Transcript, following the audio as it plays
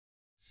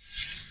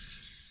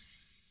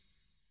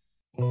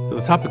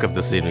The topic of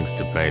this evening's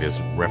debate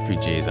is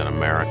refugees in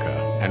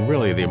America, and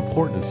really the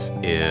importance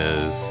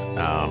is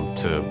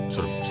to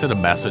sort of send a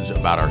message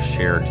about our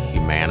shared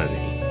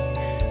humanity.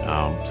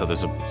 So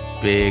there's a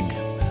big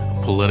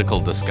political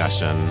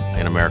discussion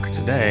in America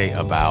today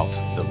about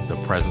the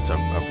presence of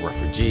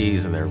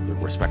refugees and their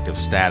respective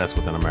status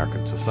within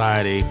American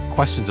society.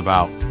 Questions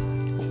about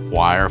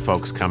why are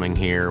folks coming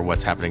here,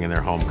 what's happening in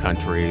their home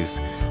countries,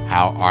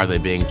 how are they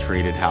being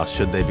treated, how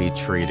should they be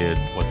treated,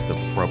 what's the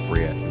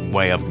appropriate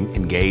way of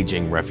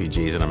engaging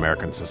refugees in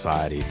American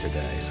society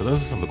today. So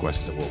those are some of the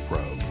questions that we'll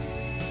probe.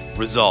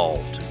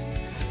 Resolved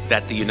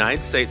that the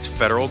United States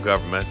federal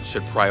government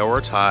should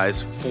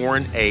prioritize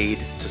foreign aid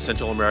to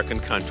Central American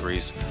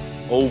countries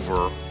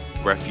over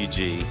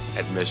refugee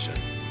admission.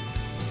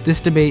 This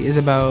debate is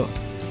about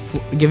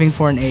giving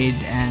foreign aid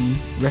and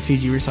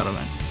refugee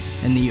resettlement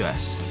in the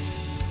U.S.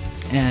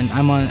 And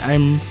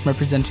I'm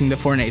representing the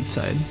foreign aid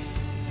side.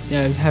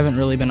 Yeah, I haven't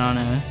really been on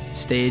a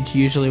stage.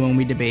 Usually when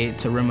we debate,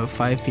 it's a room of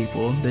 5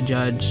 people, the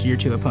judge, your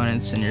 2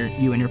 opponents, and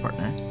you and your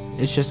partner.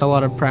 It's just a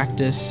lot of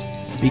practice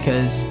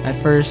because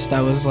at first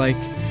I was like,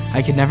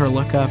 I could never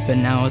look up,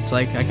 and now it's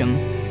like I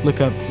can look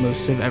up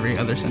most of every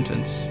other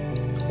sentence.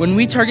 When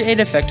we target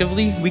aid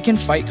effectively, we can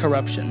fight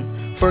corruption.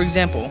 For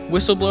example,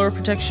 whistleblower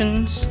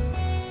protections,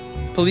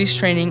 police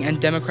training,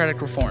 and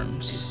democratic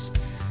reforms.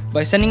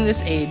 By sending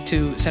this aid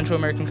to Central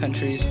American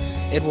countries,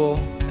 it will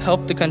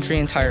help the country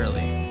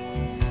entirely.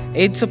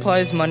 Aid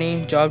supplies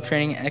money, job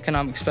training, and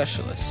economic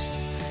specialists.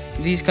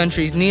 These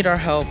countries need our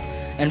help,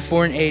 and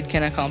foreign aid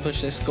can accomplish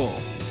this goal.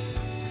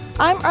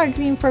 I'm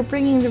arguing for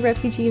bringing the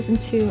refugees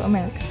into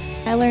America.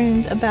 I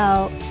learned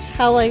about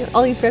how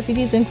all these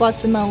refugees in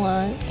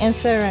Guatemala and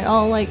Sarah and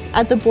all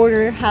at the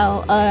border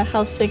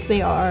how sick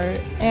they are,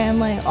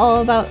 and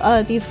all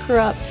about these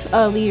corrupt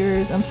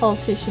leaders and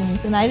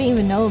politicians, and I didn't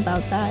even know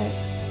about that.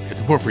 It's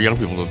important for young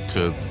people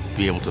to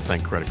be able to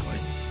think critically.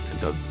 And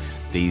so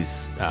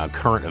these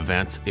current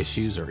events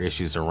issues are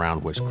issues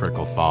around which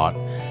critical thought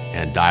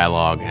and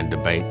dialogue and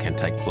debate can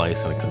take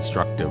place in a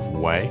constructive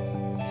way.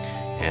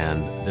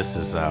 And this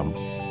is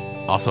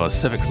also a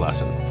civics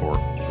lesson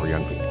for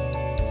young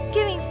people.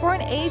 Giving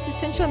foreign aid to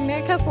Central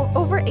America for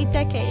over a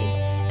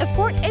decade. If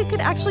foreign aid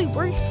could actually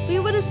work, we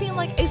would have seen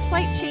a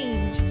slight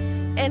change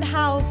in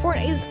how foreign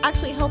aid is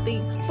actually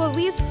helping. But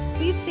we've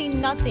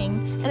seen nothing.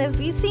 And if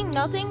we've seen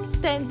nothing,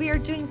 then we are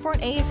doing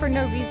foreign aid for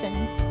no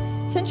reason.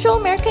 Central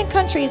American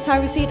countries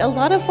have received a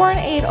lot of foreign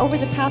aid over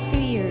the past few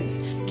years.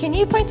 Can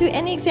you point to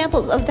any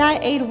examples of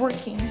that aid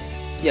working?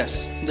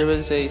 Yes, there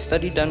was a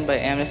study done by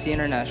Amnesty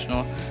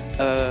International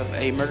of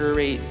a murder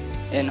rate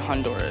in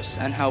Honduras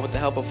and how with the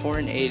help of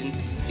foreign aid,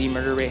 the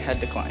murder rate had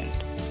declined.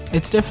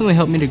 It's definitely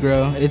helped me to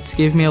grow. It's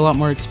gave me a lot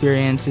more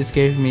experience. It's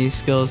gave me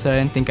skills that I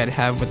didn't think I'd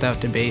have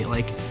without debate,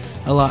 like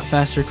a lot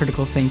faster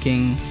critical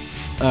thinking,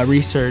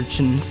 research,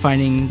 and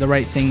finding the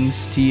right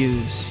things to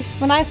use.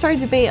 When I started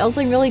debate, I was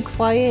really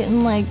quiet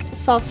and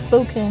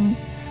soft-spoken,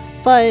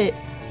 but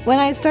when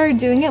I started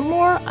doing it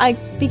more, I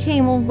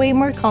became way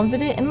more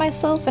confident in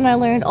myself, and I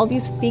learned all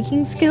these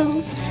speaking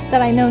skills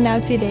that I know now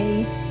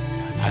today.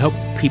 I hope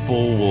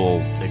people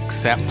will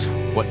accept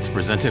what's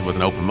presented with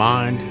an open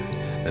mind,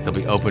 that they'll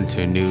be open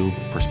to new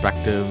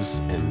perspectives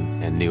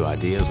and new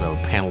ideas. We have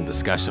a panel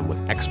discussion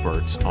with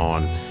experts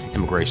on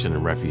immigration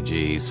and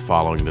refugees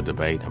following the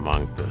debate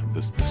among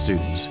the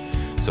students,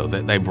 so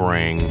that they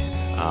bring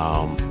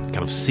kind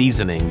of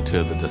seasoning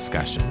to the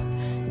discussion.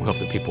 We hope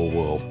that people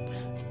will,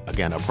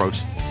 again,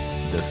 approach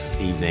this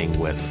evening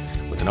with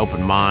an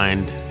open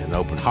mind and an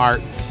open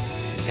heart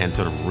and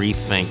sort of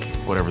rethink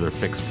whatever their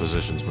fixed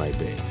positions may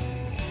be.